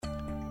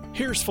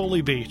Here's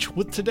Foley Beach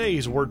with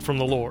today's Word from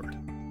the Lord.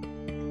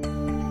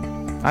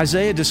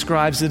 Isaiah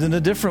describes it in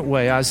a different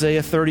way.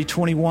 Isaiah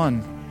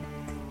 30:21.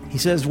 He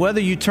says,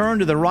 "Whether you turn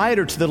to the right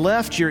or to the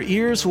left, your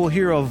ears will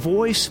hear a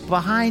voice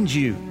behind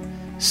you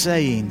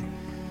saying,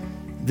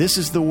 'This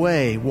is the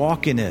way,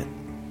 walk in it.'"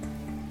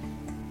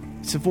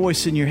 It's a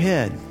voice in your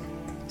head.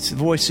 It's a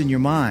voice in your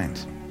mind.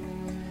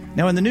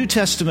 Now, in the New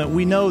Testament,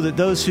 we know that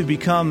those who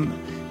become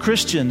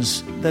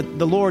Christians, that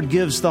the Lord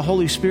gives the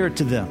Holy Spirit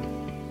to them.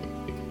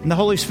 And the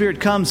Holy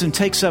Spirit comes and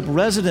takes up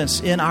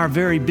residence in our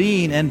very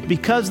being. And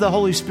because the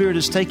Holy Spirit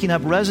is taking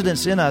up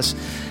residence in us,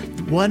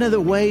 one of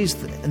the ways,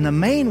 and the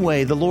main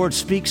way the Lord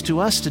speaks to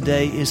us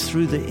today is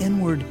through the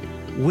inward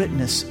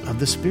witness of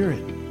the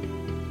Spirit.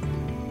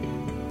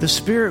 The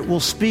Spirit will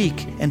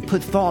speak and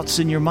put thoughts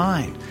in your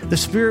mind. The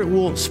Spirit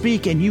will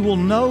speak and you will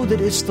know that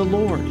it's the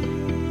Lord.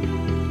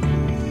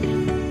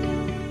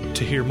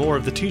 To hear more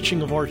of the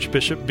teaching of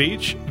Archbishop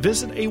Beach,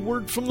 visit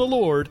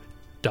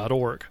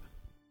awordfromthelord.org.